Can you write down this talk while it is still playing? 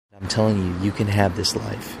I'm telling you, you can have this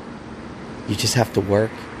life. You just have to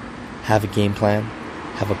work, have a game plan,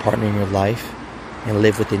 have a partner in your life, and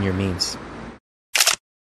live within your means.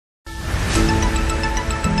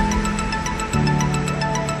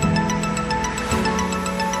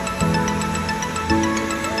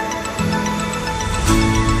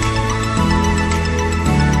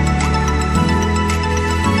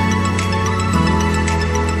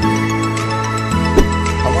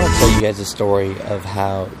 Tell you guys a story of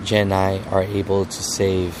how Jen and I are able to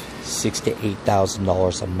save $6,000 to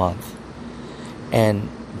 $8,000 a month. And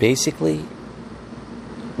basically,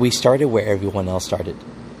 we started where everyone else started.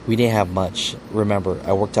 We didn't have much. Remember,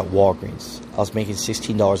 I worked at Walgreens. I was making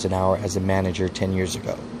 $16 an hour as a manager 10 years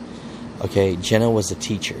ago. Okay, Jenna was a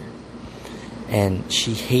teacher, and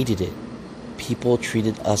she hated it. People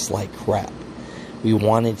treated us like crap. We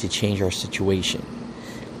wanted to change our situation.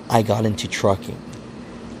 I got into trucking.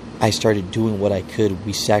 I started doing what I could.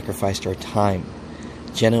 We sacrificed our time.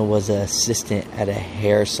 Jenna was an assistant at a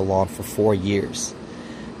hair salon for 4 years.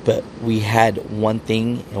 But we had one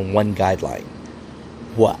thing and one guideline.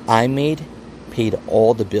 What I made paid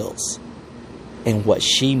all the bills. And what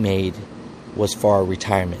she made was for our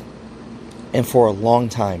retirement. And for a long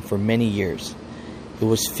time, for many years, it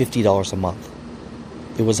was $50 a month.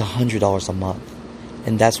 It was $100 a month.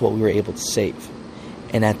 And that's what we were able to save.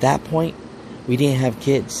 And at that point, we didn't have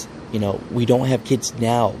kids. You know, we don't have kids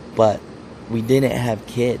now, but we didn't have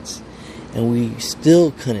kids. And we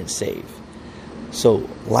still couldn't save. So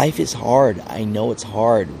life is hard. I know it's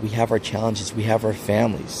hard. We have our challenges. We have our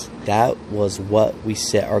families. That was what we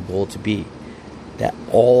set our goal to be. That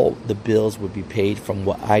all the bills would be paid from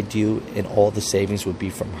what I do, and all the savings would be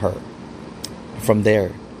from her. From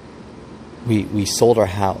there, we sold our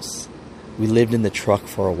house. We lived in the truck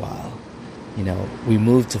for a while. You know, we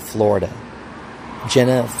moved to Florida.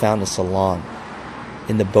 Jenna found a salon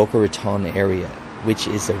in the Boca Raton area, which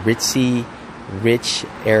is a rich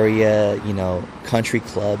area, you know, country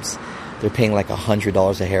clubs. They're paying like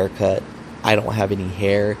 $100 a haircut. I don't have any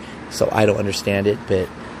hair, so I don't understand it, but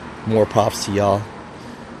more props to y'all.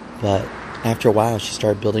 But after a while, she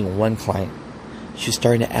started building one client. She was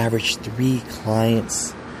starting to average 3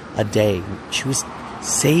 clients a day. She was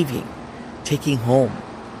saving, taking home,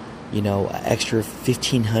 you know, extra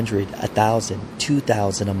 $1,500, $1,000,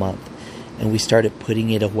 $2,000 a month. And we started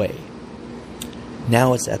putting it away.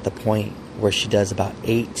 Now it's at the point where she does about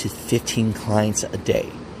 8 to 15 clients a day.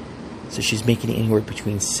 So she's making anywhere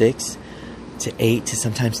between $6,000 to $8,000 to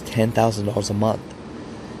sometimes $10,000 a month.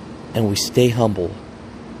 And we stay humble.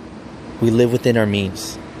 We live within our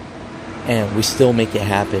means. And we still make it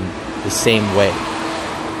happen the same way.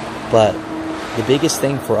 But the biggest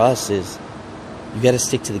thing for us is you got to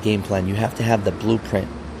stick to the game plan. You have to have the blueprint.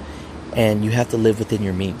 And you have to live within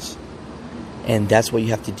your means. And that's what you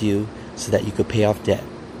have to do so that you could pay off debt.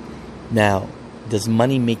 Now, does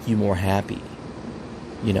money make you more happy?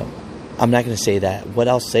 You know, I'm not going to say that. What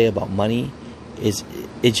I'll say about money is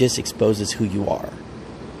it just exposes who you are.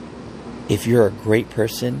 If you're a great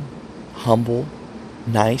person, humble,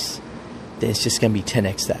 nice, then it's just going to be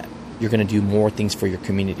 10x that. You're going to do more things for your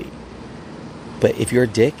community. But if you're a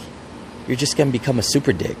dick, you're just going to become a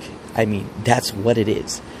super dick. I mean, that's what it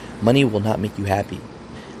is. Money will not make you happy.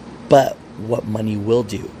 But what money will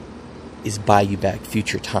do is buy you back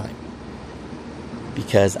future time.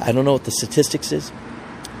 Because I don't know what the statistics is,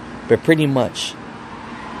 but pretty much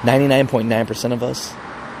 99.9% of us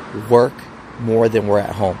work more than we're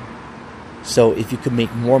at home. So if you could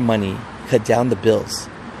make more money, cut down the bills,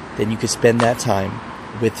 then you could spend that time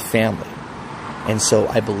with family. And so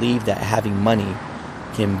I believe that having money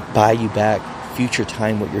can buy you back future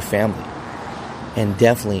time with your family. And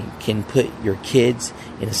definitely can put your kids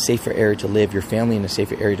in a safer area to live, your family in a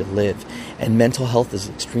safer area to live. And mental health is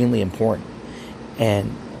extremely important.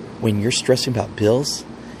 And when you're stressing about bills,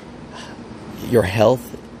 your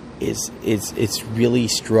health is really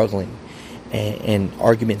struggling, and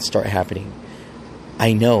arguments start happening.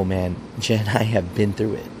 I know, man. Jen and I have been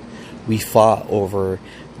through it. We fought over,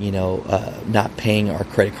 not paying our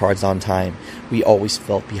credit cards on time. We always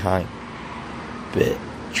felt behind. But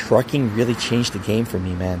trucking really changed the game for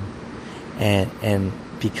me, man. And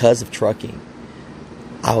because of trucking,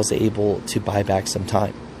 I was able to buy back some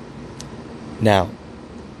time. Now,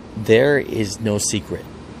 there is no secret.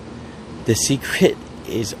 The secret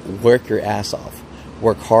is work your ass off.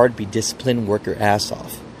 Work hard, be disciplined, work your ass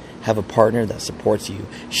off. Have a partner that supports you.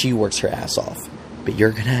 She works her ass off. But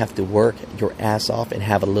you're going to have to work your ass off and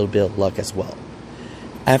have a little bit of luck as well.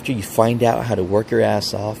 After you find out how to work your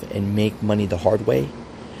ass off and make money the hard way,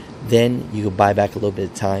 then you can buy back a little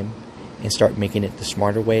bit of time and start making it the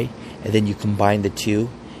smarter way. And then you combine the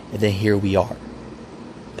two and then here we are.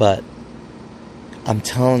 But I'm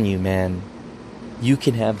telling you, man, you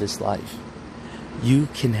can have this life. You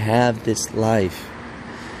can have this life.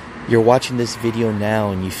 You're watching this video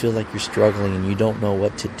now and you feel like you're struggling and you don't know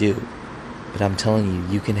what to do. But I'm telling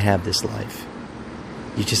you, you can have this life.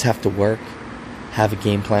 You just have to work, have a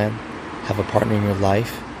game plan, have a partner in your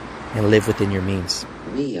life, and live within your means.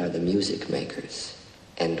 We are the music makers,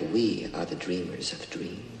 and we are the dreamers of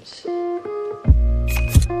dreams.